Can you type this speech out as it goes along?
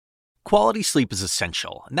Quality sleep is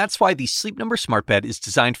essential, and that's why the Sleep Number Smart Bed is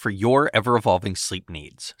designed for your ever-evolving sleep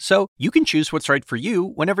needs. So you can choose what's right for you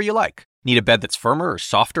whenever you like. Need a bed that's firmer or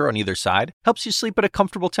softer on either side? Helps you sleep at a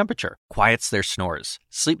comfortable temperature. Quiets their snores.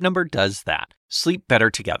 Sleep Number does that. Sleep better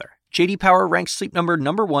together. J.D. Power ranks Sleep Number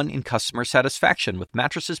 #1 in customer satisfaction with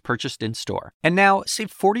mattresses purchased in-store. And now,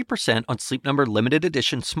 save 40% on Sleep Number limited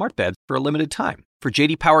edition smart beds for a limited time. For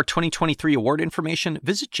J.D. Power 2023 award information,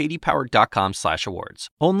 visit jdpower.com/awards.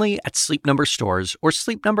 Only at Sleep Number stores or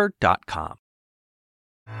sleepnumber.com.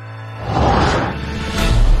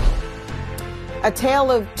 A tale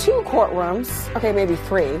of two courtrooms, okay, maybe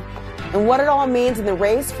three, and what it all means in the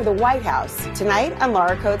race for the White House. Tonight on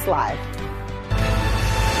Laura Coates Live.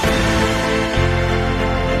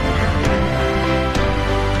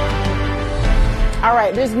 All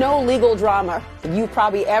right, there's no legal drama that you've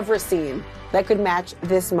probably ever seen that could match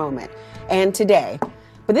this moment and today.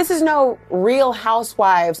 But this is no Real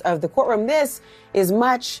Housewives of the courtroom. This is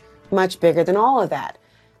much, much bigger than all of that.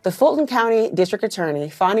 The Fulton County District Attorney,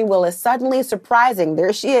 Fulton Willis, suddenly surprising,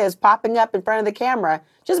 there she is, popping up in front of the camera,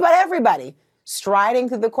 just about everybody, striding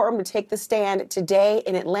through the courtroom to take the stand today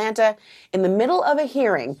in Atlanta in the middle of a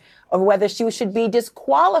hearing of whether she should be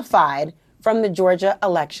disqualified from the Georgia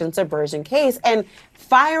election subversion case, and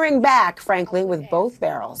firing back, frankly, with both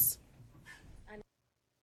barrels.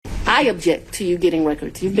 I object to you getting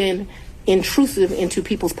records. You've been intrusive into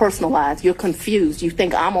people's personal lives. You're confused. You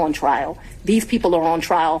think I'm on trial. These people are on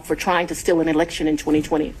trial for trying to steal an election in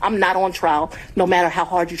 2020. I'm not on trial, no matter how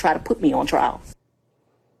hard you try to put me on trial.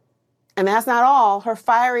 And that's not all. Her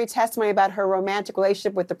fiery testimony about her romantic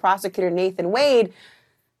relationship with the prosecutor, Nathan Wade,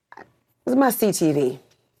 was must-see TV.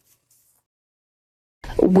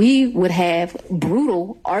 We would have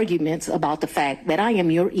brutal arguments about the fact that I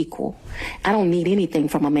am your equal. I don't need anything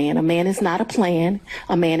from a man. A man is not a plan.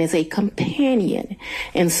 A man is a companion.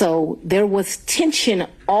 And so there was tension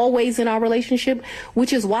always in our relationship,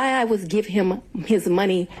 which is why I would give him his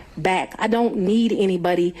money back. I don't need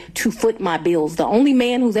anybody to foot my bills. The only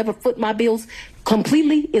man who's ever foot my bills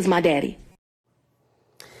completely is my daddy.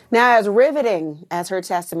 Now, as riveting as her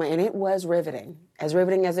testimony, and it was riveting as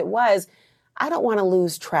it was, I don't want to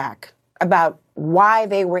lose track about why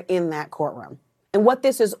they were in that courtroom and what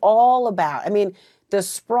this is all about. I mean, the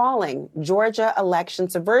sprawling Georgia election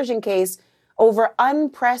subversion case over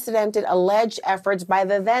unprecedented alleged efforts by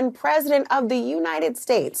the then president of the United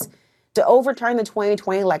States to overturn the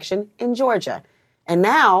 2020 election in Georgia. And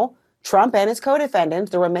now Trump and his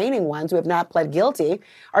co-defendants, the remaining ones who have not pled guilty,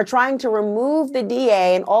 are trying to remove the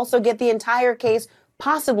DA and also get the entire case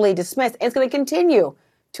possibly dismissed. It's going to continue.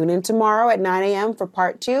 Tune in tomorrow at 9 a.m. for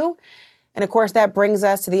part 2. And of course, that brings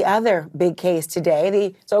us to the other big case today,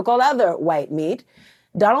 the so-called other white meat,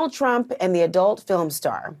 Donald Trump and the adult film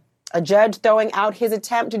star. A judge throwing out his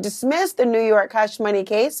attempt to dismiss the New York hush money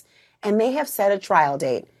case, and they have set a trial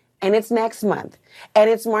date. And it's next month. And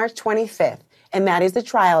it's March 25th. And that is the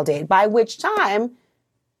trial date, by which time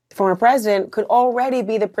the former president could already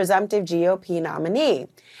be the presumptive GOP nominee.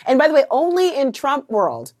 And by the way, only in Trump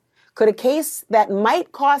world could a case that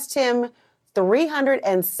might cost him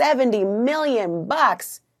 $370 million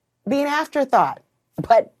be an afterthought.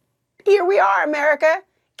 But here we are, America.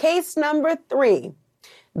 Case number 3.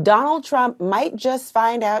 Donald Trump might just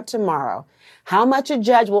find out tomorrow how much a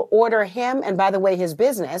judge will order him, and by the way, his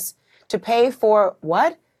business, to pay for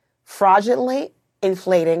what? Fraudulently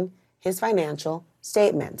inflating his financial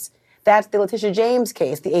statements. That's the Letitia James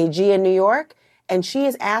case, the AG in New York, and she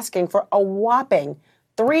is asking for a whopping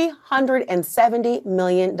 $370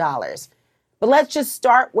 million. But let's just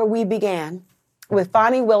start where we began, with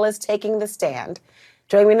Fulton Willis taking the stand.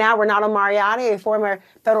 Joining me now, Renato Mariotti, a former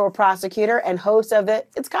federal prosecutor and host of the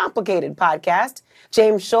It's Complicated podcast.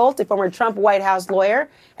 James Schultz, a former Trump White House lawyer,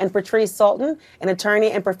 and Patrice Sultan, an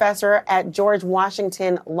attorney and professor at George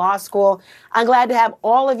Washington Law School. I'm glad to have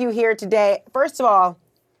all of you here today. First of all,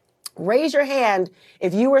 raise your hand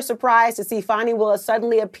if you were surprised to see Fulton Willis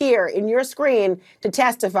suddenly appear in your screen to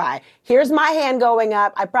testify. Here's my hand going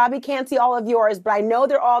up. I probably can't see all of yours, but I know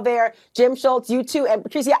they're all there. Jim Schultz, you too, and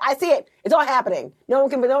Patrice, yeah, I see it. It's all happening. No one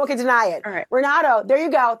can deny it. All right. Renato, there you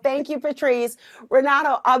go. Thank you, Patrice.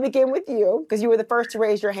 Renato, I'll begin with you because you were the first to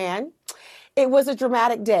raise your hand. It was a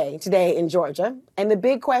dramatic day today in Georgia. And the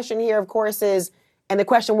big question here, of course, is, and the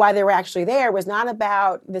question why they were actually there was not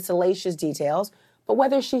about the salacious details, but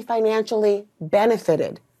whether she financially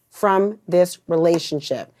benefited from this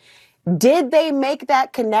relationship. Did they make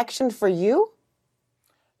that connection for you?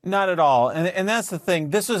 Not at all. And that's the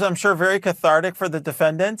thing. This was, I'm sure, very cathartic for the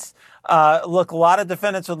defendants. Look, a lot of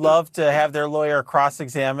defendants would love to have their lawyer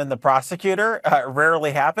cross-examine the prosecutor. It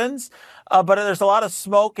rarely happens. But there's a lot of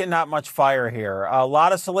smoke and not much fire here. A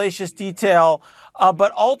lot of salacious detail.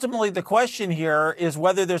 But ultimately, the question here is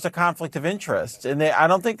whether there's a conflict of interest. And I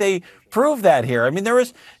don't think they proved that here. I mean, there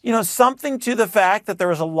was, something to the fact that there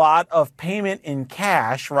was a lot of payment in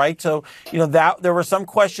cash, right? So, that there were some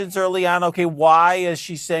questions early on. Okay, why is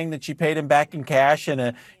she saying that she paid him back in cash in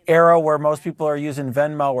an era where most people are using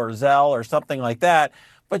Venmo or Zelle or something like that?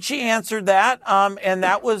 But she answered that. And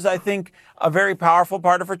that was, I think, a very powerful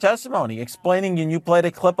part of her testimony, explaining, and you played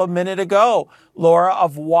a clip a minute ago, Laura,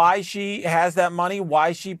 of why she has that money,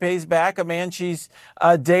 why she pays back a man she's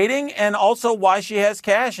dating, and also why she has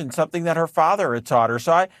cash, and something that her father had taught her.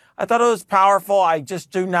 So I thought it was powerful. I just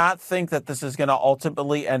do not think that this is going to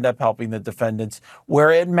ultimately end up helping the defendants where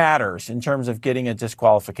it matters in terms of getting a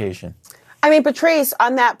disqualification. I mean, Patrice,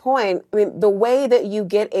 on that point, the way that you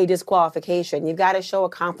get a disqualification, you've got to show a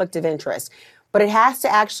conflict of interest. But it has to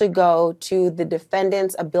actually go to the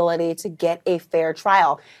defendant's ability to get a fair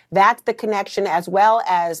trial. That's the connection, as well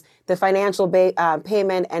as the financial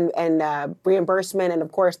payment and reimbursement, and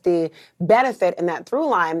of course the benefit in that through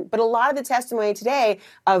line. But a lot of the testimony today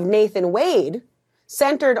of Nathan Wade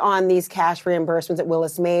centered on these cash reimbursements that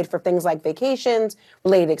Willis made for things like vacations,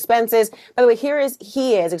 related expenses. By the way,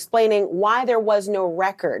 he is explaining why there was no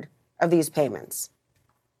record of these payments.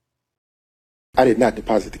 I did not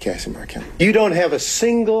deposit the cash in my account. You don't have a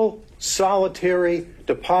single solitary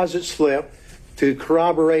deposit slip to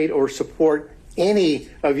corroborate or support any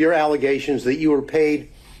of your allegations that you were paid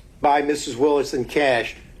by Mrs. Willis in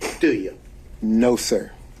cash, do you? No,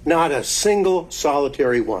 sir. Not a single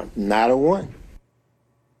solitary one. Not a one.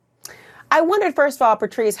 I wondered, first of all,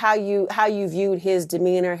 Patrice, how you viewed his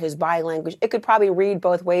demeanor, his body language. It could probably read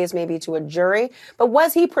both ways, maybe to a jury. But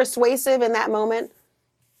was he persuasive in that moment?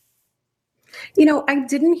 I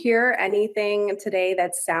didn't hear anything today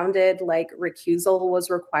that sounded like recusal was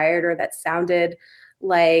required or that sounded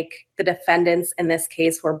like the defendants in this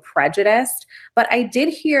case were prejudiced. But I did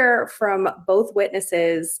hear from both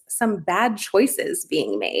witnesses some bad choices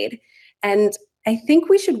being made. And I think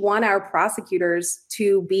we should want our prosecutors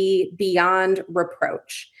to be beyond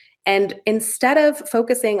reproach. And instead of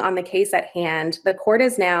focusing on the case at hand, the court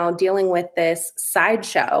is now dealing with this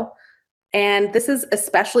sideshow. And this is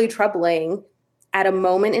especially troubling at a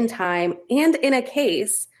moment in time and in a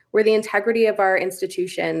case where the integrity of our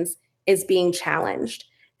institutions is being challenged.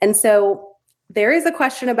 And so there is a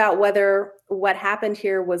question about whether what happened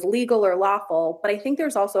here was legal or lawful, but I think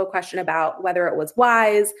there's also a question about whether it was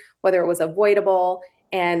wise, whether it was avoidable.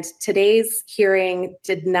 And today's hearing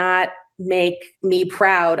did not make me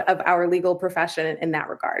proud of our legal profession in that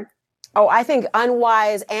regard. Oh, I think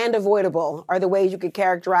unwise and avoidable are the ways you could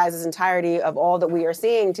characterize this entirety of all that we are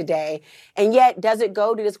seeing today. And yet, does it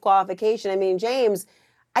go to disqualification? I mean, James,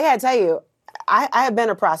 I got to tell you, I have been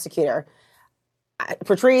a prosecutor.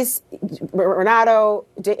 Patrice, Renato,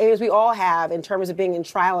 James, we all have in terms of being in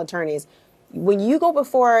trial attorneys. When you go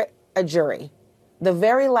before a jury, the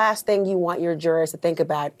very last thing you want your jurors to think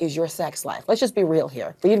about is your sex life. Let's just be real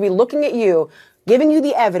here. For you to be looking at you, giving you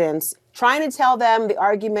the evidence, trying to tell them the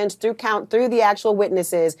arguments through the actual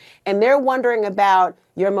witnesses, and they're wondering about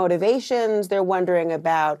your motivations, they're wondering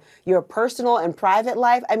about your personal and private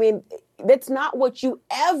life. I mean, that's not what you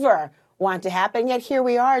ever want to happen, yet here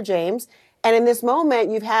we are, James. And in this moment,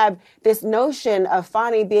 you've had this notion of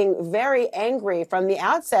Fani being very angry from the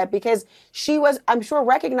outset because she was, I'm sure,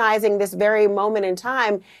 recognizing this very moment in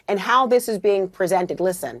time and how this is being presented.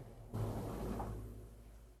 Listen.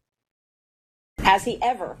 Has he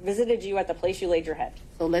ever visited you at the place you laid your head?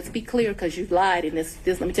 So let's be clear, because you lied in this.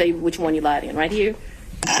 Let me tell you which one you lied in. Right here.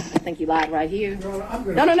 I think you lied right here.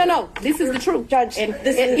 No. This is the truth, Judge. And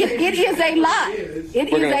it is a lie.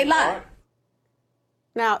 It is a lie.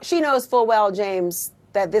 Now, she knows full well, James,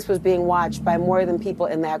 that this was being watched by more than people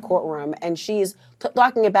in that courtroom, and she's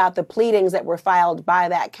talking about the pleadings that were filed by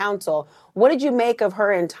that counsel. What did you make of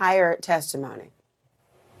her entire testimony?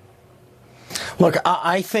 Look,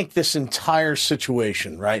 I think this entire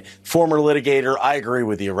situation, right? Former litigator, I agree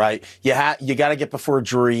with you, right? You got to get before a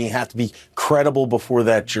jury. You have to be credible before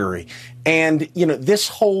that jury. And, this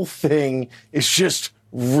whole thing is just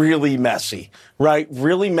really messy, right?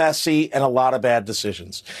 Really messy and a lot of bad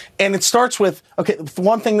decisions. And it starts with, okay,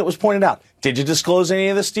 one thing that was pointed out. Did you disclose any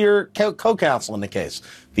of this to your co-counsel in the case?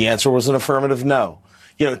 The answer was an affirmative no.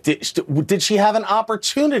 Did she have an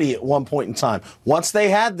opportunity at one point in time once they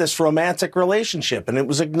had this romantic relationship and it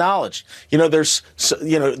was acknowledged? There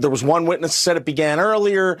was one witness said it began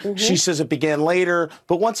earlier. Mm-hmm. She says it began later.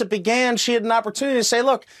 But once it began, she had an opportunity to say,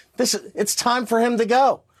 look, it's time for him to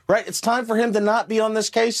go. right? It's time for him to not be on this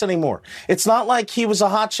case anymore. It's not like he was a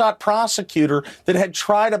hotshot prosecutor that had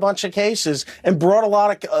tried a bunch of cases and brought a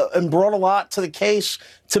lot to the case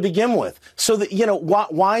to begin with. So that,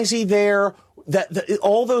 why is he there?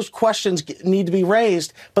 All those questions need to be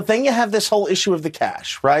raised. But then you have this whole issue of the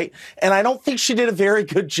cash, right? And I don't think she did a very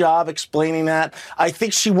good job explaining that. I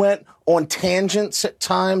think she went on tangents at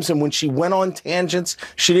times, and when she went on tangents,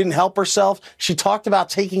 she didn't help herself. She talked about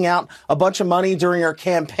taking out a bunch of money during her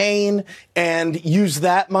campaign and used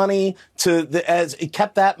that money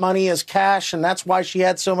kept that money as cash, and that's why she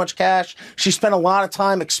had so much cash. She spent a lot of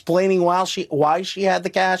time explaining why she had the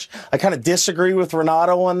cash. I kind of disagree with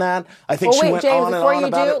Renato on that. I think she went on and on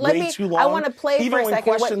about it way too long. I want to play for a second. Even when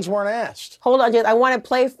questions weren't asked. Hold on, James. I want to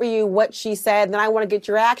play for you what she said, and then I want to get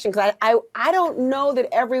your action, because I don't know that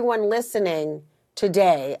everyone listening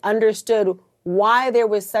today understood why there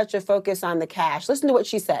was such a focus on the cash. Listen to what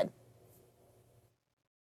she said.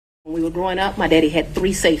 When we were growing up, my daddy had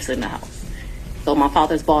 3 safes in the house. So my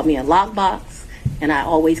father's bought me a lockbox, and I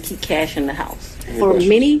always keep cash in the house. For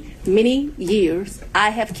many, many years,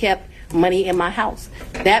 I have kept money in my house.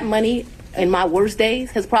 That money in my worst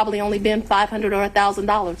days has probably only been $500 or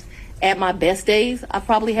 $1,000. At my best days, I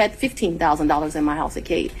probably had $15,000 in my house at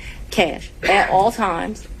cash. At all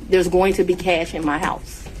times, there's going to be cash in my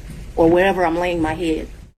house or wherever I'm laying my head.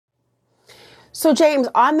 So, James,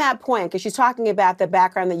 on that point, because she's talking about the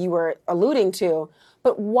background that you were alluding to,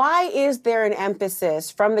 but why is there an emphasis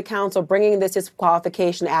from the council bringing this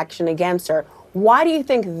disqualification action against her? Why do you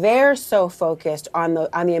think they're so focused on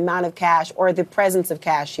the amount of cash or the presence of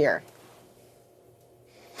cash here?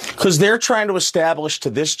 Because they're trying to establish to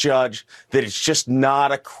this judge that it's just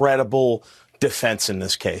not a credible defense in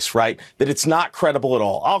this case, right? That it's not credible at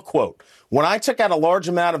all. I'll quote, "When I took out a large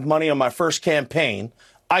amount of money on my first campaign,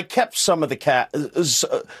 I kept some of the cash.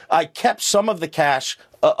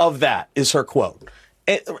 Of that," is her quote.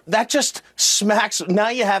 That just smacks. Now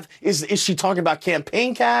you have, is she talking about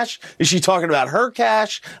campaign cash? Is she talking about her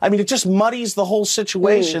cash? I mean, it just muddies the whole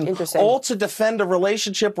situation, all to defend a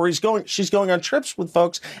relationship where she's going on trips with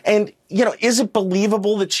folks. And, is it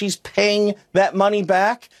believable that she's paying that money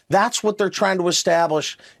back? That's what they're trying to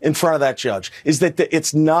establish in front of that judge, is that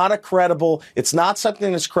it's not it's not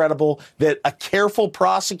something that's credible, that a careful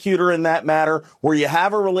prosecutor in that matter, where you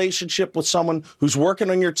have a relationship with someone who's working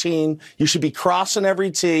on your team, you should be crossing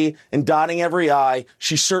every T and dotting every I.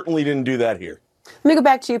 She certainly didn't do that here. Let me go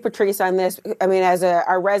back to you, Patrice, on this. I mean, as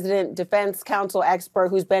our resident defense counsel expert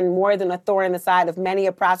who's been more than a thorn in the side of many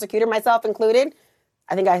a prosecutor, myself included,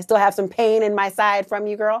 I think I still have some pain in my side from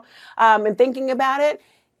you, girl. And thinking about it,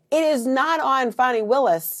 it is not on Fani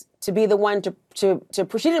Willis to be the one to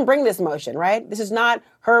she didn't bring this motion, right? This is not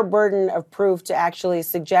her burden of proof to actually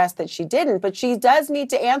suggest that she didn't, but she does need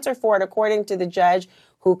to answer for it according to the judge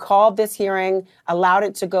who called this hearing, allowed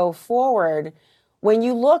it to go forward. When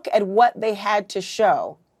you look at what they had to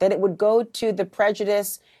show, that it would go to the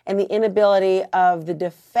prejudice and the inability of the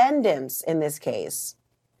defendants in this case,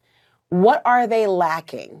 what are they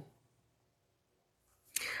lacking?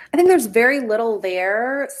 I think there's very little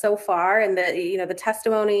there so far, and the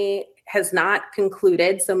testimony has not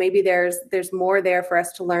concluded. So maybe there's more there for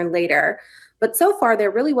us to learn later. But so far,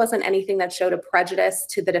 there really wasn't anything that showed a prejudice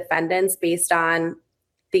to the defendants based on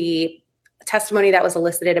the testimony that was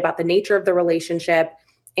elicited about the nature of the relationship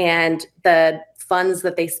and the funds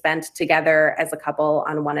that they spent together as a couple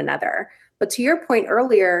on one another. But to your point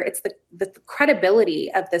earlier, it's the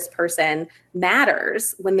credibility of this person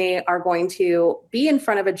matters when they are going to be in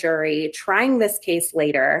front of a jury trying this case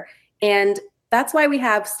later. And that's why we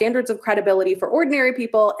have standards of credibility for ordinary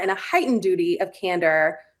people and a heightened duty of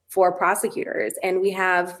candor for prosecutors. And we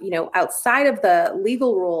have, outside of the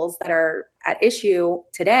legal rules that are at issue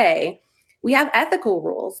today, we have ethical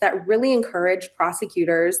rules that really encourage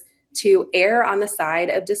prosecutors to err on the side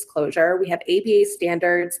of disclosure. We have ABA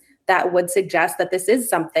standards that would suggest that this is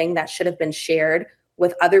something that should have been shared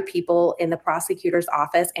with other people in the prosecutor's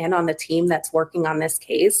office and on the team that's working on this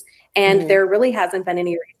case. And there really hasn't been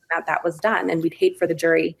any reason that was done. And we'd hate for the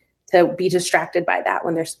jury to be distracted by that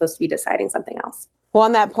when they're supposed to be deciding something else. Well,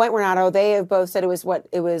 on that point, Renato, they have both said it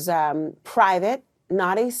was private,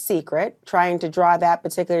 not a secret, trying to draw that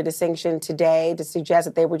particular distinction today to suggest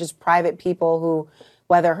that they were just private people who,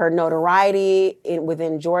 whether her notoriety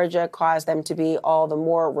within Georgia caused them to be all the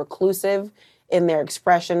more reclusive in their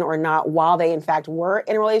expression or not, while they in fact were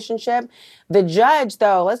in a relationship. The judge,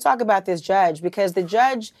 though, let's talk about this judge, because the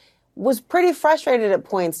judge was pretty frustrated at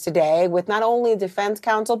points today with not only defense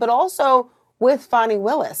counsel, but also with Fani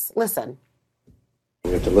Willis. Listen.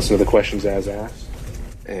 We have to listen to the questions as asked.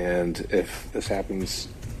 And if this happens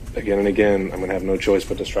again and again, I'm going to have no choice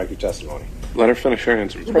but to strike your testimony. Let her finish her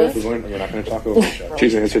answer. We're not going to talk over each other.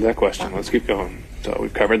 She's answered that question. Let's keep going. So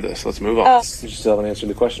we've covered this. Let's move on. You still haven't answered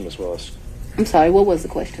the question, Ms. Willis. I'm sorry, what was the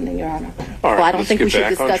question, Your Honor? All right, well, I don't think we should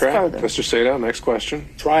discuss further. Mr. Sadow, next question.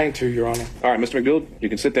 Trying to, Your Honor. All right, Mr. McDougald, you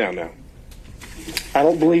can sit down now. I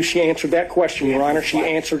don't believe she answered that question, Your Honor. She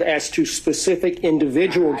answered as to specific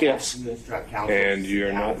individual gifts. And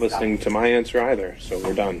you're not listening to my answer either, so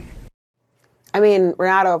we're done. I mean,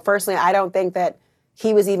 Renato, personally, I don't think that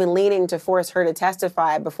he was even leaning to force her to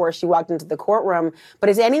testify before she walked into the courtroom. But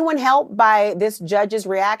is anyone helped by this judge's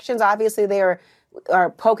reactions? Obviously, they are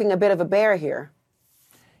poking a bit of a bear here.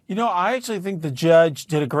 You know, I actually think the judge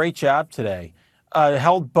did a great job today.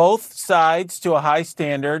 Held both sides to a high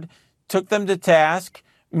standard, took them to task,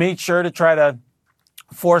 made sure to try to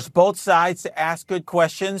force both sides to ask good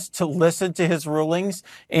questions, to listen to his rulings,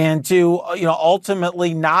 and to,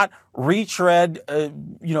 ultimately not retread,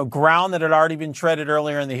 ground that had already been treaded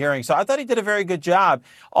earlier in the hearing. So I thought he did a very good job.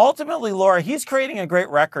 Ultimately, Laura, he's creating a great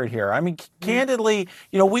record here. I mean, candidly,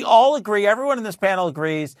 we all agree, everyone in this panel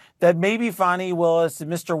agrees that maybe Fani Willis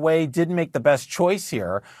and Mr. Wade didn't make the best choice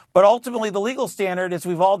here. But ultimately, the legal standard, as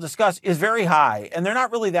we've all discussed, is very high, and they're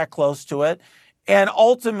not really that close to it. And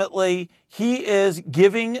ultimately, he is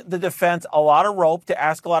giving the defense a lot of rope to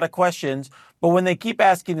ask a lot of questions. But when they keep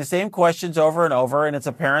asking the same questions over and over, and it's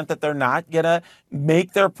apparent that they're not going to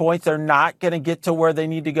make their points, they're not going to get to where they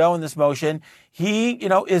need to go in this motion, he,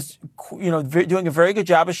 is, doing a very good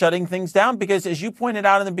job of shutting things down. Because as you pointed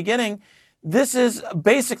out in the beginning, this is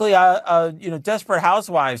basically a Desperate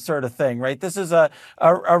Housewives sort of thing, right? This is a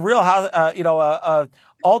real house,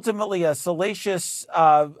 ultimately a salacious,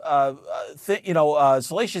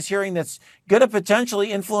 salacious hearing that's going to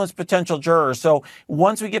potentially influence potential jurors. So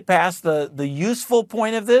once we get past the useful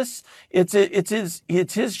point of this, it's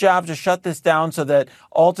his job to shut this down so that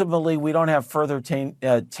ultimately we don't have further taint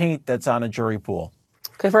that's on a jury pool.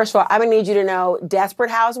 Okay, first of all, I'm going to need you to know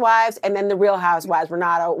Desperate Housewives and then The Real Housewives,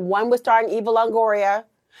 Renato. One was starring Eva Longoria.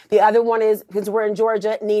 The other one is, because we're in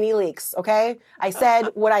Georgia, Nene Leakes, okay? I said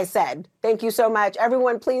what I said. Thank you so much.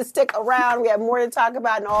 Everyone, please stick around. We have more to talk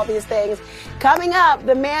about and all these things. Coming up,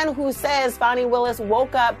 the man who says Fani Willis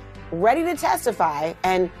woke up ready to testify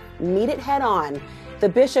and meet it head on. The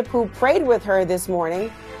bishop who prayed with her this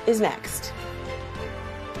morning is next.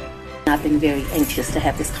 I've been very anxious to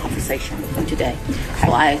have this conversation with you today,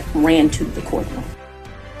 so I ran to the courtroom.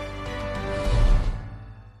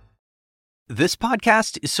 This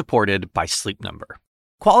podcast is supported by Sleep Number.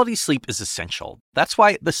 Quality sleep is essential. That's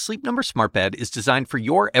why the Sleep Number Smart Bed is designed for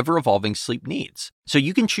your ever-evolving sleep needs, so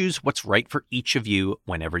you can choose what's right for each of you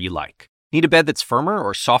whenever you like. Need a bed that's firmer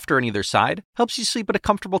or softer on either side? Helps you sleep at a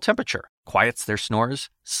comfortable temperature. Quiets their snores?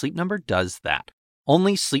 Sleep Number does that.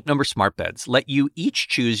 Only Sleep Number Smart Beds let you each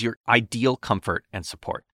choose your ideal comfort and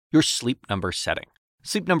support, your Sleep Number setting.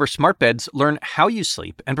 Sleep Number Smart Beds learn how you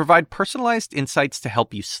sleep and provide personalized insights to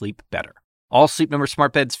help you sleep better. All Sleep Number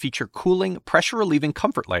Smart Beds feature cooling, pressure-relieving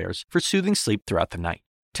comfort layers for soothing sleep throughout the night.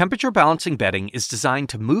 Temperature-balancing bedding is designed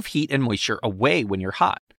to move heat and moisture away when you're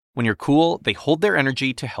hot. When you're cool, they hold their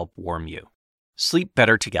energy to help warm you. Sleep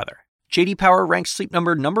better together. J.D. Power ranks Sleep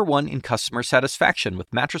Number #1 in customer satisfaction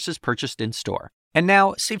with mattresses purchased in-store. And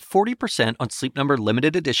now, save 40% on Sleep Number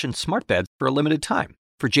limited edition smart beds for a limited time.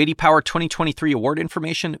 For J.D. Power 2023 award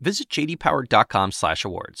information, visit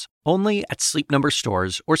jdpower.com/awards. Only at Sleep Number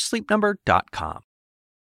stores or sleepnumber.com.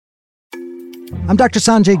 I'm Dr.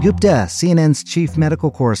 Sanjay Gupta, CNN's chief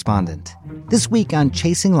medical correspondent. This week on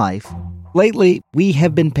Chasing Life, lately we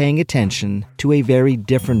have been paying attention to a very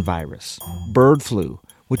different virus, bird flu,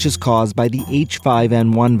 which is caused by the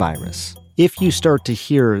H5N1 virus. If you start to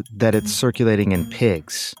hear that it's circulating in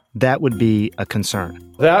pigs, that would be a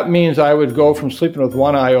concern. That means I would go from sleeping with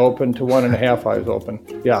one eye open to 1.5 eyes open.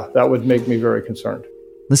 Yeah, that would make me very concerned.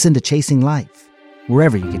 Listen to Chasing Life,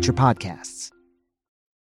 wherever you get your podcasts.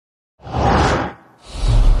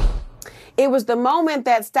 It was the moment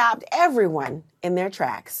that stopped everyone in their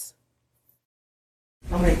tracks.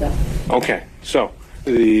 Okay, so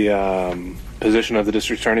the position of the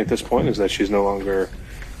district attorney at this point is that she's no longer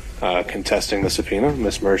contesting the subpoena.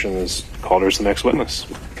 Ms. Mershon has called her as the next witness.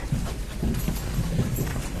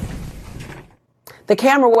 The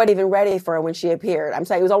camera wasn't even ready for her when she appeared. I'm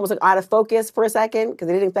saying it was almost like out of focus for a second because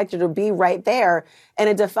they didn't expect her to be right there. And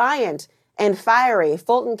a defiant and fiery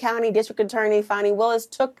Fulton County District Attorney Fani Willis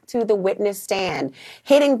took to the witness stand,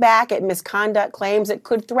 hitting back at misconduct claims that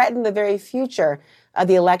could threaten the very future of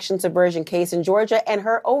the election subversion case in Georgia and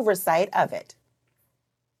her oversight of it.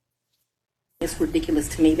 It's ridiculous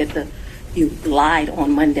to me that you lied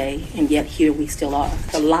on Monday, and yet here we still are.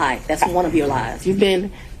 The lie, that's one of your lies. You've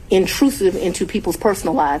been intrusive into people's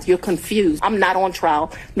personal lives. You're confused. I'm not on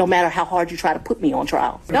trial, no matter how hard you try to put me on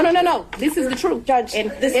trial. No. This is the truth. Judge,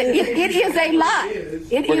 and it is a lie.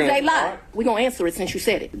 It is a lie. We're going to answer it since you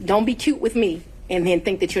said it. Don't be cute with me and then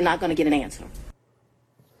think that you're not going to get an answer.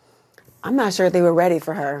 I'm not sure they were ready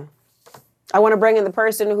for her. I want to bring in the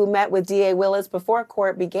person who met with DA Willis before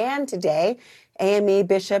court began today, AME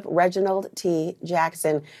Bishop Reginald T.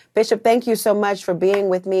 Jackson. Bishop, thank you so much for being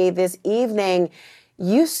with me this evening.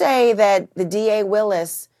 You say that the DA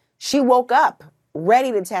Willis, she woke up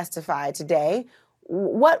ready to testify today.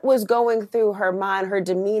 What was going through her mind, her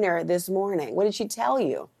demeanor this morning? What did she tell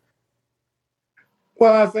you?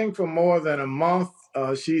 Well, I think for more than a month,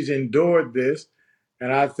 she's endured this.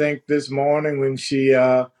 And I think this morning when she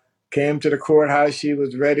came to the courthouse, she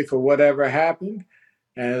was ready for whatever happened.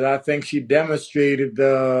 And I think she demonstrated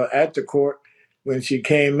at the court when she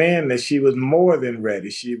came in that she was more than ready.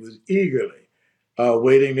 She was eagerly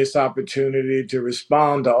waiting this opportunity to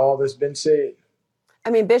respond to all that's been said. I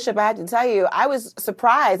mean, Bishop, I have to tell you, I was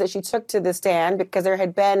surprised that she took to the stand because there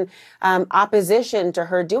had been opposition to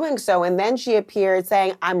her doing so. And then she appeared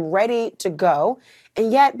saying, I'm ready to go.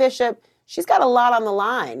 And yet, Bishop, she's got a lot on the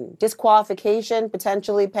line. Disqualification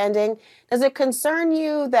potentially pending. Does it concern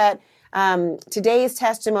you that today's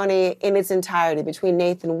testimony in its entirety, between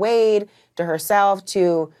Nathan Wade to herself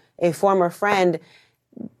to a former friend,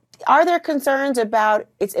 are there concerns about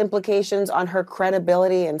its implications on her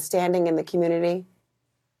credibility and standing in the community?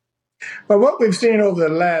 Well, what we've seen over the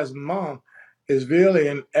last month is really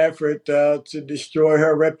an effort to destroy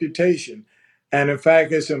her reputation. And in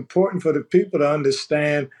fact, it's important for the people to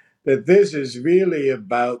understand that this is really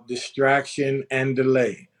about distraction and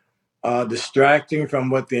delay. Distracting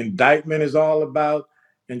from what the indictment is all about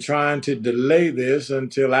and trying to delay this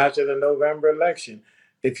until after the November election.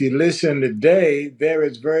 If you listen today, there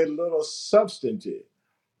is very little substantive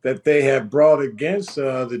that they have brought against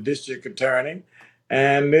the district attorney.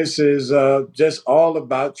 And this is just all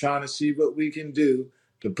about trying to see what we can do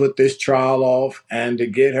to put this trial off and to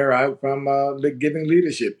get her out from giving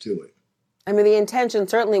leadership to it. I mean, the intention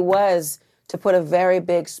certainly was to put a very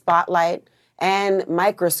big spotlight and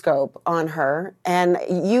microscope on her. And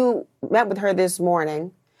you met with her this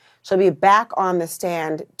morning. She'll be back on the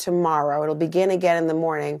stand tomorrow. It'll begin again in the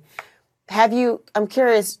morning. Have you, I'm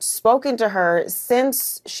curious, spoken to her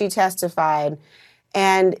since she testified?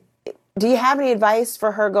 And do you have any advice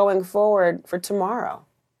for her going forward for tomorrow?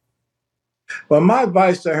 Well, my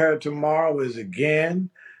advice to her tomorrow is,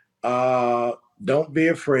 again, don't be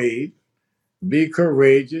afraid, be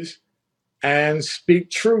courageous, and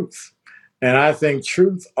speak truth. And I think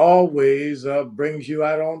truth always brings you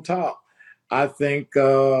out on top. I think,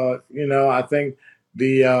 I think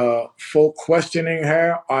the folk questioning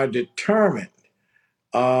her are determined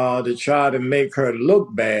to try to make her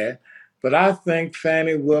look bad. But I think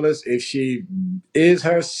Fani Willis, if she is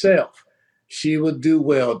herself, she would do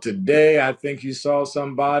well. Today, I think you saw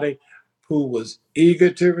somebody who was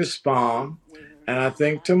eager to respond. And I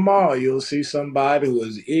think tomorrow you'll see somebody who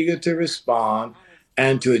is eager to respond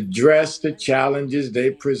and to address the challenges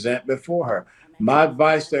they present before her. My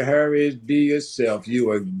advice to her is be yourself. You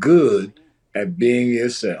are good at being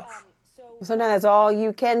yourself. Sometimes that's all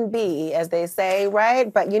you can be, as they say,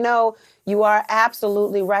 right? But you are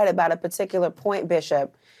absolutely right about a particular point,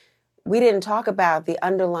 Bishop. We didn't talk about the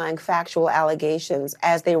underlying factual allegations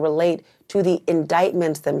as they relate to the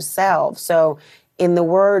indictments themselves. So in the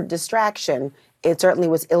word distraction, it certainly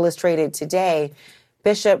was illustrated today.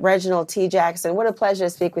 Bishop Reginald T. Jackson, what a pleasure to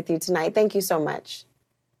speak with you tonight. Thank you so much.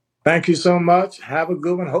 Thank you so much. Have a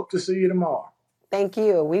good one. Hope to see you tomorrow. Thank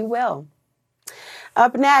you. We will.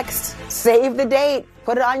 Up next, save the date.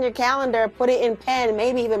 Put it on your calendar. Put it in pen,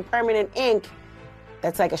 maybe even permanent ink.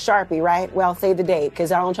 That's like a Sharpie, right? Well, save the date, because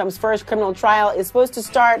Donald Trump's first criminal trial is supposed to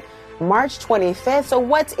start March 25th. So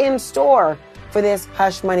what's in store for this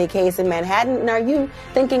hush money case in Manhattan? And are you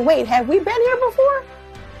thinking, wait, have we been here before?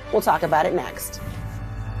 We'll talk about it next.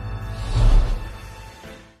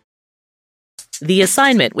 The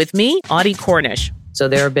Assignment with me, Audie Cornish. So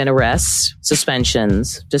there have been arrests,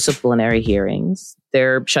 suspensions, disciplinary hearings.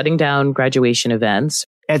 They're shutting down graduation events.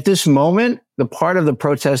 At this moment, the part of the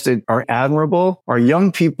protests that are admirable are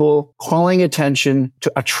young people calling attention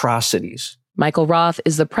to atrocities. Michael Roth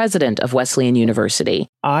is the president of Wesleyan University.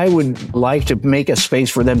 I would like to make a space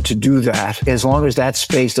for them to do that, as long as that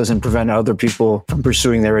space doesn't prevent other people from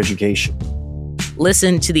pursuing their education.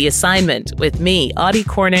 Listen to The Assignment with me, Audie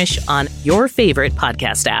Cornish, on your favorite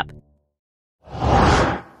podcast app.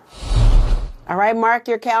 All right, mark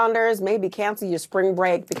your calendars, maybe cancel your spring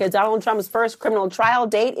break, because Donald Trump's first criminal trial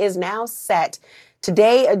date is now set.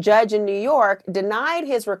 Today, a judge in New York denied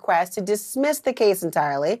his request to dismiss the case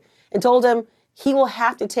entirely and told him he will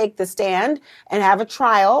have to take the stand and have a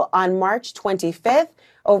trial on March 25th.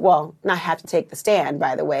 Oh, well, not have to take the stand,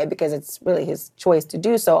 by the way, because it's really his choice to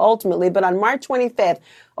do so ultimately. But on March 25th,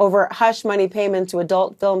 over hush money payment to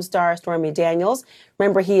adult film star Stormy Daniels.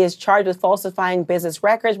 Remember, he is charged with falsifying business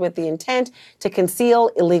records with the intent to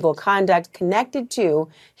conceal illegal conduct connected to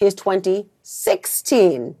his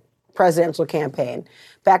 2016 presidential campaign.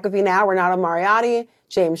 Back with you now, Renato Mariotti,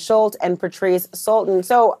 James Schultz, and Patrice Sultan.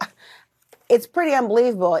 So it's pretty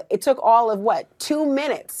unbelievable. It took all of 2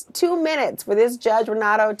 minutes for this judge,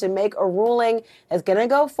 Renato, to make a ruling that's going to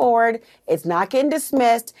go forward. It's not getting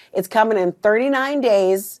dismissed. It's coming in 39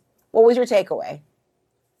 days. What was your takeaway?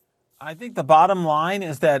 I think the bottom line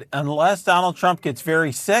is that unless Donald Trump gets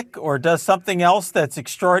very sick or does something else that's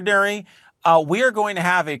extraordinary, we are going to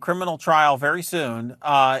have a criminal trial very soon,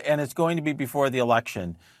 and it's going to be before the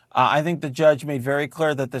election. I think the judge made very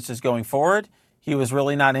clear that this is going forward. He was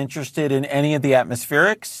really not interested in any of the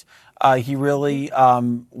atmospherics. He really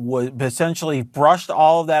was essentially brushed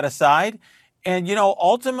all of that aside. And,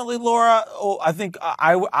 ultimately, Laura, I think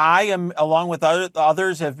I am, along with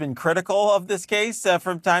others, have been critical of this case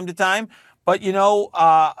from time to time. But,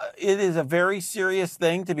 it is a very serious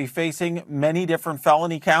thing to be facing many different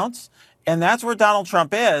felony counts. And that's where Donald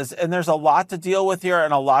Trump is. And there's a lot to deal with here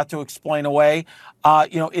and a lot to explain away.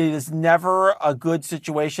 It is never a good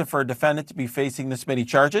situation for a defendant to be facing this many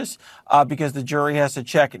charges because the jury has to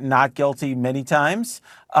check not guilty many times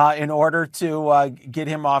in order to get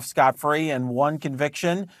him off scot-free. And one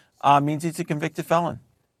conviction means he's a convicted felon.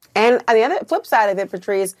 And on the other flip side of it,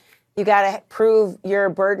 Patrice, you got to prove your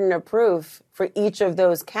burden of proof for each of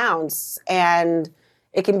those counts. And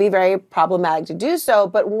it can be very problematic to do so.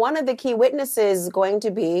 But one of the key witnesses is going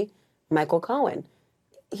to be Michael Cohen.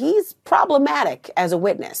 He's problematic as a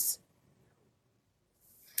witness.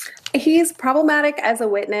 He's problematic as a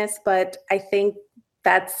witness, but I think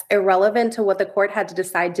that's irrelevant to what the court had to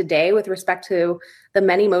decide today with respect to the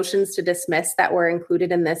many motions to dismiss that were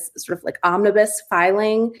included in this sort of omnibus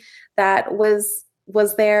filing that was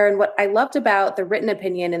there. And what I loved about the written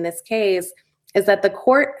opinion in this case is that the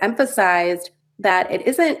court emphasized that it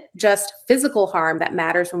isn't just physical harm that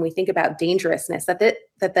matters when we think about dangerousness, that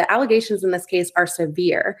the allegations in this case are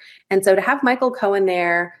severe. And so to have Michael Cohen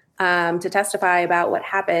there to testify about what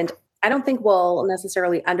happened, I don't think will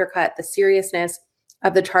necessarily undercut the seriousness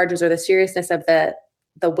of the charges or the seriousness of the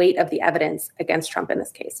weight of the evidence against Trump in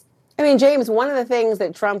this case. I mean, James, one of the things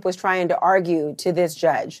that Trump was trying to argue to this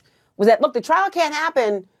judge was that, look, the trial can't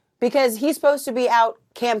happen because he's supposed to be out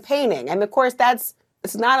campaigning. And of course,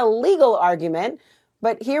 it's not a legal argument,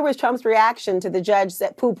 but here was Trump's reaction to the judge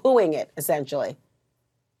poo-pooing it, essentially.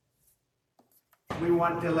 We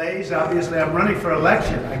want delays. Obviously, I'm running for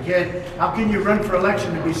election. How can you run for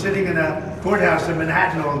election and be sitting in a courthouse in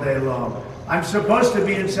Manhattan all day long? I'm supposed to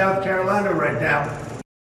be in South Carolina right now.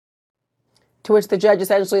 To which the judge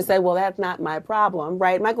essentially said, well, that's not my problem,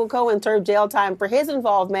 right? Michael Cohen served jail time for his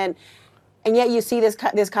involvement. And yet you see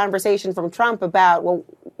this conversation from Trump about, well,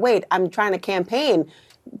 wait, I'm trying to campaign.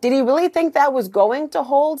 Did he really think that was going to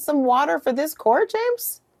hold some water for this court,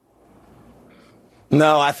 James?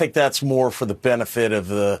 No, I think that's more for the benefit of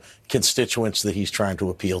the constituents that he's trying to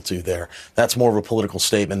appeal to there. That's more of a political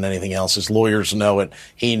statement than anything else. His lawyers know it.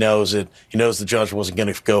 He knows it. He knows the judge wasn't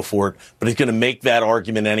going to go for it, but he's going to make that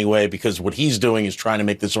argument anyway because what he's doing is trying to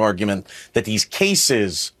make this argument that these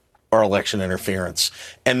cases are election interference.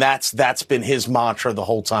 And that's been his mantra the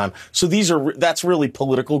whole time. So that's really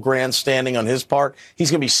political grandstanding on his part. He's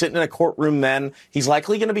going to be sitting in a courtroom then. He's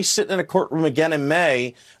likely going to be sitting in a courtroom again in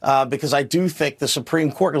May, because I do think the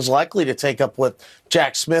Supreme Court is likely to take up what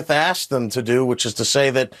Jack Smith asked them to do, which is to say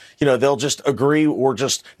that, they'll just agree or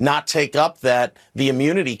just not take up the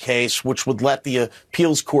immunity case, which would let the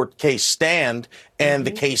appeals court case stand and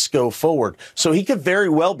the case go forward. So he could very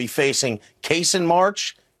well be facing case in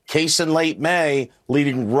March, case in late May,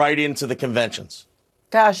 leading right into the conventions.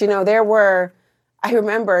 Gosh, I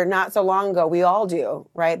remember not so long ago, we all do,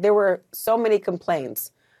 right? There were so many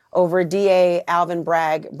complaints over DA Alvin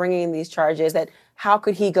Bragg bringing these charges that how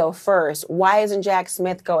could he go first? Why isn't Jack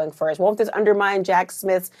Smith going first? Won't this undermine Jack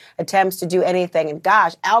Smith's attempts to do anything? And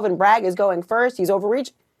gosh, Alvin Bragg is going first. He's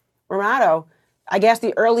overreached. Renato, I guess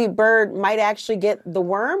the early bird might actually get the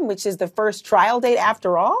worm, which is the first trial date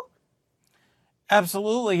after all?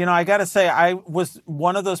 Absolutely. I got to say, I was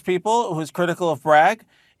one of those people who was critical of Bragg.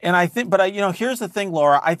 And here's the thing,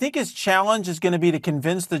 Laura. I think his challenge is going to be to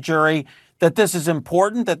convince the jury that this is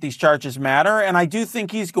important, that these charges matter. And I do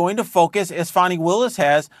think he's going to focus, as Fani Willis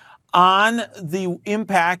has, on the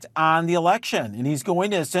impact on the election. And he's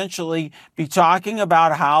going to essentially be talking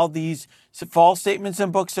about how these false statements in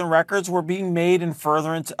books and records were being made in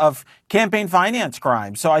furtherance of campaign finance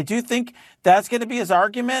crimes. So I do think that's going to be his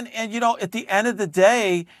argument. And, at the end of the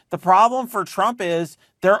day, the problem for Trump is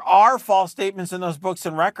there are false statements in those books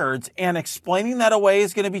and records, and explaining that away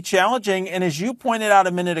is going to be challenging. And as you pointed out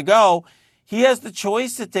a minute ago, he has the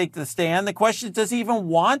choice to take the stand. The question is, does he even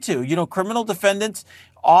want to? Criminal defendants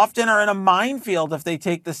often are in a minefield if they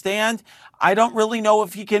take the stand. I don't really know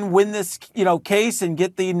if he can win this, case and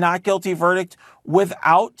get the not guilty verdict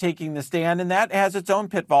without taking the stand. And that has its own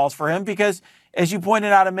pitfalls for him because, as you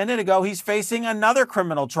pointed out a minute ago, he's facing another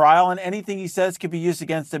criminal trial, and anything he says could be used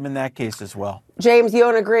against him in that case as well. James, you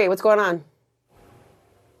don't agree. What's going on?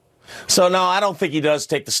 So, no, I don't think he does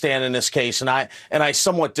take the stand in this case. And I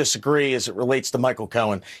somewhat disagree as it relates to Michael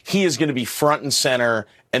Cohen. He is going to be front and center,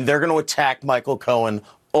 and they're going to attack Michael Cohen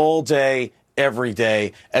all day, every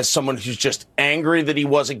day, as someone who's just angry that he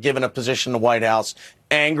wasn't given a position in the White House,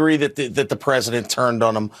 angry that the president turned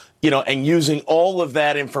on him, and using all of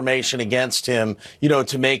that information against him,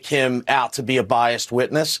 to make him out to be a biased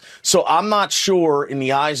witness. So I'm not sure in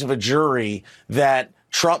the eyes of a jury that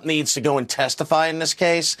Trump needs to go and testify in this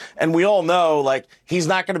case. And we all know, he's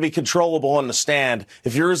not going to be controllable on the stand.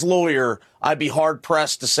 If you're his lawyer, I'd be hard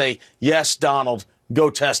pressed to say, yes, Donald, go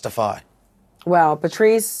testify. Well,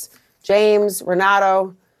 Patrice, James,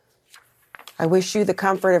 Renato, I wish you the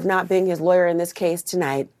comfort of not being his lawyer in this case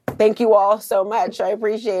tonight. Thank you all so much. I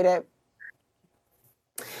appreciate it.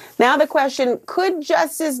 Now the question, could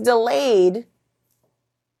justice delayed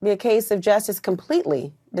be a case of justice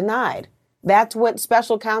completely denied? That's what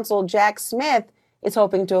special counsel Jack Smith is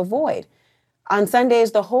hoping to avoid. On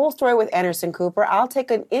Sundays, The Whole Story with Anderson Cooper, I'll take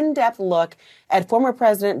an in-depth look at former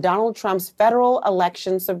President Donald Trump's federal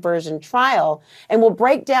election subversion trial, and we'll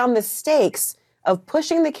break down the stakes of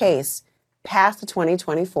pushing the case past the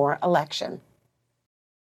 2024 election.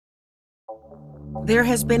 There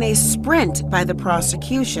has been a sprint by the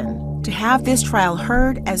prosecution to have this trial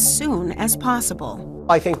heard as soon as possible.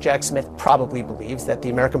 I think Jack Smith probably believes that the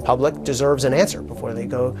American public deserves an answer before they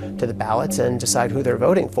go to the ballots and decide who they're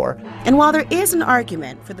voting for. And while there is an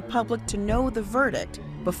argument for the public to know the verdict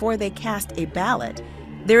before they cast a ballot,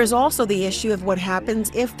 there is also the issue of what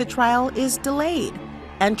happens if the trial is delayed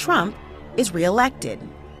and Trump is reelected.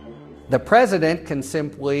 The president can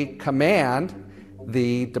simply command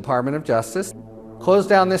the Department of Justice, close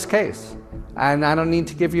down this case, and I don't need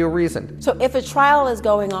to give you a reason. So if a trial is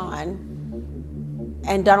going on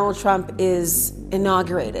and Donald Trump is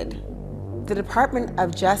inaugurated, the Department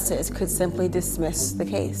of Justice could simply dismiss the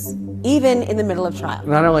case, even in the middle of trial.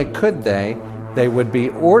 Not only could they would be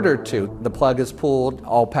ordered to. The plug is pulled,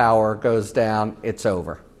 all power goes down, it's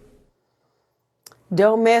over.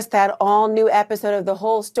 Don't miss that all-new episode of The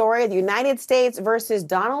Whole Story, The United States versus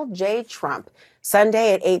Donald J. Trump,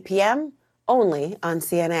 Sunday at 8 p.m., only on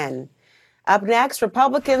CNN. Up next,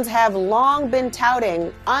 Republicans have long been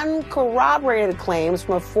touting uncorroborated claims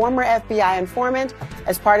from a former FBI informant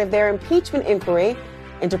as part of their impeachment inquiry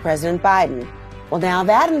into President Biden. Well, now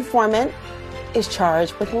that informant is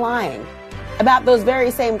charged with lying about those very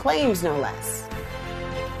same claims, no less.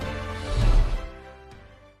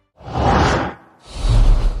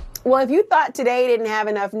 Well, if you thought today didn't have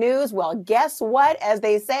enough news, well, guess what? As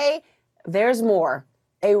they say, there's more.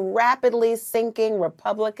 A rapidly sinking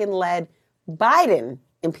Republican-led Biden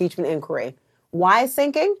impeachment inquiry. Why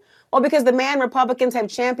sinking? Well, because the man Republicans have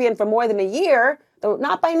championed for more than a year, though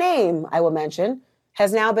not by name, I will mention,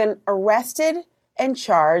 has now been arrested and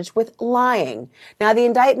charged with lying. Now, the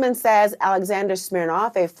indictment says Alexander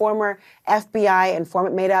Smirnov, a former FBI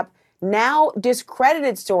informant, made up now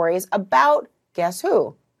discredited stories about, guess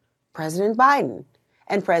who? President Biden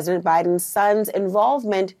and President Biden's son's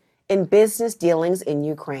involvement in business dealings in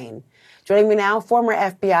Ukraine. Joining me now, former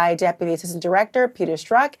FBI Deputy Assistant Director Peter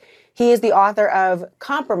Strzok. He is the author of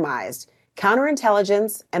Compromised,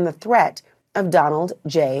 Counterintelligence and the Threat of Donald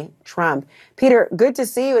J. Trump. Peter, good to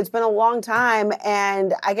see you. It's been a long time.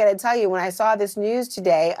 And I got to tell you, when I saw this news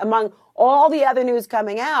today, among all the other news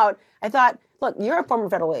coming out, I thought, look, you're a former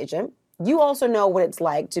federal agent. You also know what it's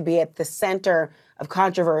like to be at the center of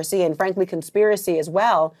controversy and, frankly, conspiracy as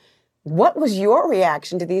well. What was your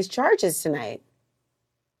reaction to these charges tonight?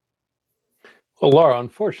 Well, Laura,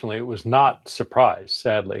 unfortunately, it was not surprise,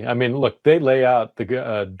 sadly. I mean, look, they lay out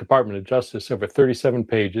the Department of Justice over 37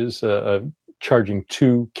 pages, charging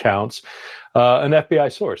 2 counts. An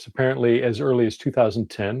FBI source, apparently as early as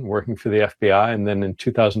 2010, working for the FBI, and then in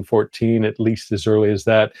 2014, at least as early as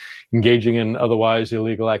that, engaging in otherwise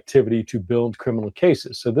illegal activity to build criminal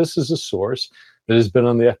cases. So this is a source that has been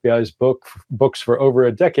on the FBI's books for over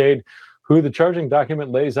a decade, who the charging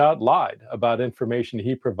document lays out lied about information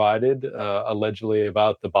he provided, allegedly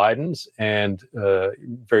about the Bidens and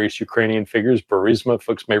various Ukrainian figures. Burisma,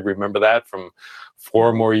 folks may remember that from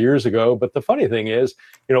 4 more years ago. But the funny thing is,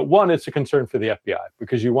 one, it's a concern for the FBI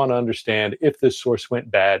because you want to understand if this source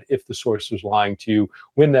went bad, if the source was lying to you,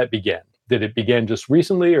 when that began. Did it begin just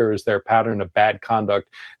recently, or is there a pattern of bad conduct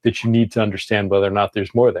that you need to understand whether or not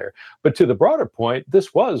there's more there? But to the broader point,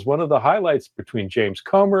 this was one of the highlights between James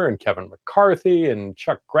Comer and Kevin McCarthy and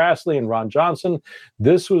Chuck Grassley and Ron Johnson.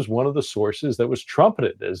 This was one of the sources that was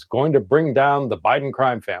trumpeted as going to bring down the Biden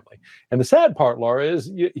crime family. And the sad part, Laura, is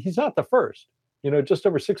he's not the first. Just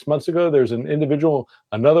over 6 months ago, there's an individual,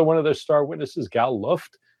 another one of their star witnesses, Gal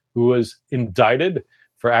Luft, who was indicted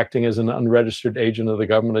for acting as an unregistered agent of the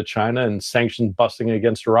government of China and sanctions busting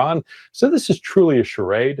against Iran. So this is truly a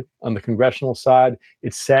charade on the congressional side.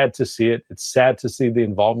 It's sad to see it. It's sad to see the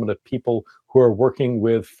involvement of people who are working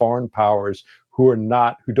with foreign powers who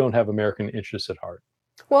don't have American interests at heart.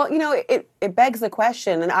 Well, it begs the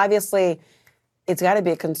question, and obviously it's got to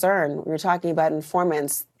be a concern. When you're talking about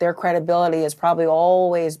informants, their credibility is probably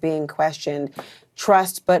always being questioned.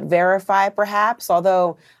 Trust but verify, perhaps,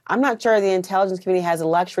 although I'm not sure the intelligence community has the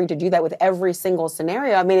luxury to do that with every single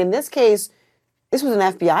scenario. I mean, in this case, this was an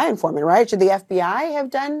FBI informant, right? Should the FBI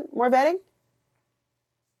have done more vetting?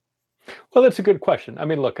 Well, that's a good question. I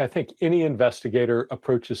mean, look, I think any investigator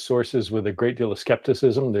approaches sources with a great deal of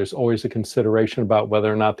skepticism. There's always a consideration about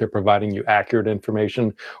whether or not they're providing you accurate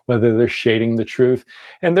information, whether they're shading the truth.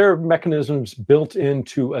 And there are mechanisms built in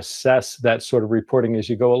to assess that sort of reporting as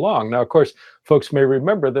you go along. Now, of course, folks may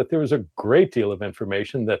remember that there was a great deal of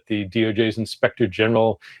information that the DOJ's Inspector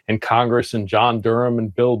General and Congress and John Durham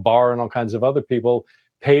and Bill Barr and all kinds of other people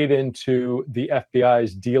paid into the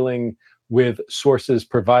FBI's dealing with sources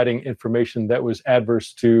providing information that was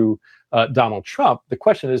adverse to Donald Trump. The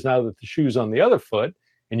question is, now that the shoe's on the other foot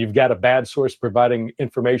and you've got a bad source providing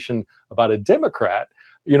information about a Democrat,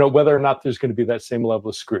 whether or not there's going to be that same level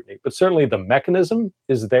of scrutiny. But certainly the mechanism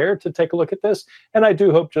is there to take a look at this. And I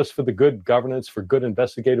do hope, just for the good governance, for good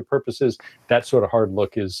investigative purposes, that sort of hard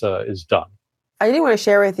look is done. I do want to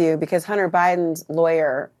share with you, because Hunter Biden's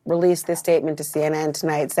lawyer released this statement to CNN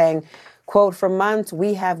tonight saying, quote, "For months,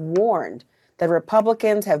 we have warned that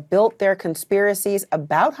Republicans have built their conspiracies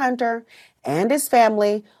about Hunter and his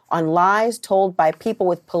family on lies told by people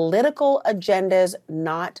with political agendas,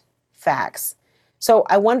 not facts." So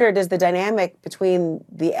I wonder, does the dynamic between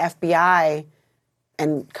the FBI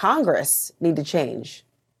and Congress need to change?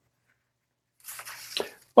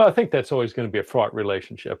 Well, I think that's always going to be a fraught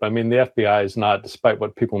relationship. I mean, the FBI is not, despite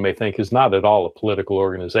what people may think, is not at all a political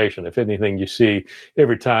organization. If anything, you see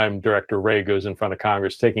every time Director Wray goes in front of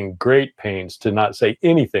Congress taking great pains to not say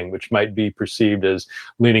anything which might be perceived as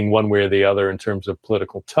leaning one way or the other in terms of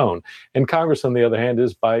political tone. And Congress, on the other hand,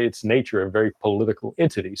 is by its nature a very political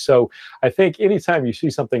entity. So I think anytime you see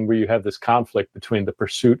something where you have this conflict between the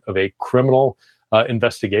pursuit of a criminal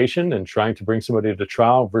investigation and trying to bring somebody to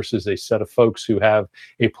trial versus a set of folks who have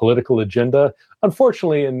a political agenda,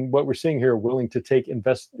 unfortunately, and what we're seeing here, willing to take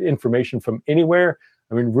information from anywhere.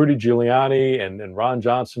 I mean, Rudy Giuliani and Ron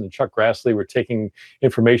Johnson and Chuck Grassley were taking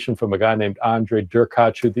information from a guy named Andrei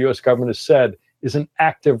Derkach, who the U.S. government has said is an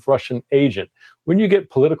active Russian agent. When you get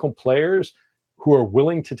political players who are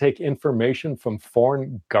willing to take information from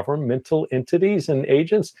foreign governmental entities and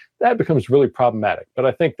agents, that becomes really problematic. But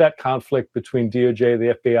I think that conflict between DOJ,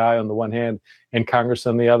 the FBI on the one hand, and Congress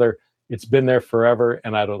on the other, it's been there forever,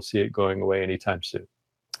 and I don't see it going away anytime soon.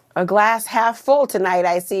 A glass half full tonight,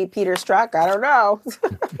 I see, Peter Strzok. I don't know.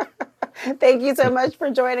 Thank you so much for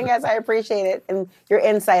joining us. I appreciate it. And your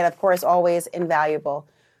insight, of course, always invaluable.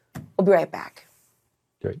 We'll be right back.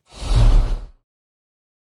 Great.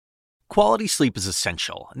 Quality sleep is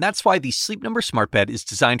essential, and that's why the Sleep Number Smart Bed is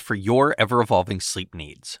designed for your ever-evolving sleep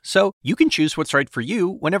needs. So you can choose what's right for you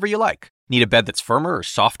whenever you like. Need a bed that's firmer or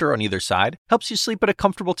softer on either side? Helps you sleep at a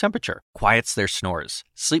comfortable temperature. Quiets their snores.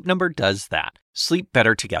 Sleep Number does that. Sleep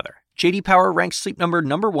better together. J.D. Power ranks Sleep Number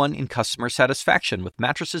 #1 in customer satisfaction with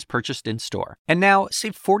mattresses purchased in-store. And now,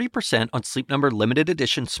 save 40% on Sleep Number limited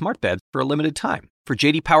edition smart beds for a limited time. For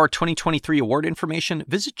J.D. Power 2023 award information,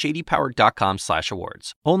 visit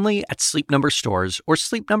jdpower.com/awards. Only at Sleep Number stores or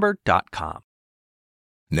sleepnumber.com.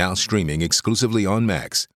 Now streaming exclusively on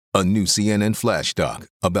Max, a new CNN flash doc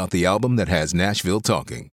about the album that has Nashville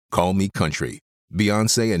talking, Call Me Country.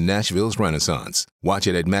 Beyoncé and Nashville's Renaissance. Watch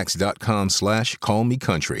it at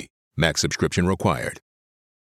max.com/callmecountry. Max subscription required.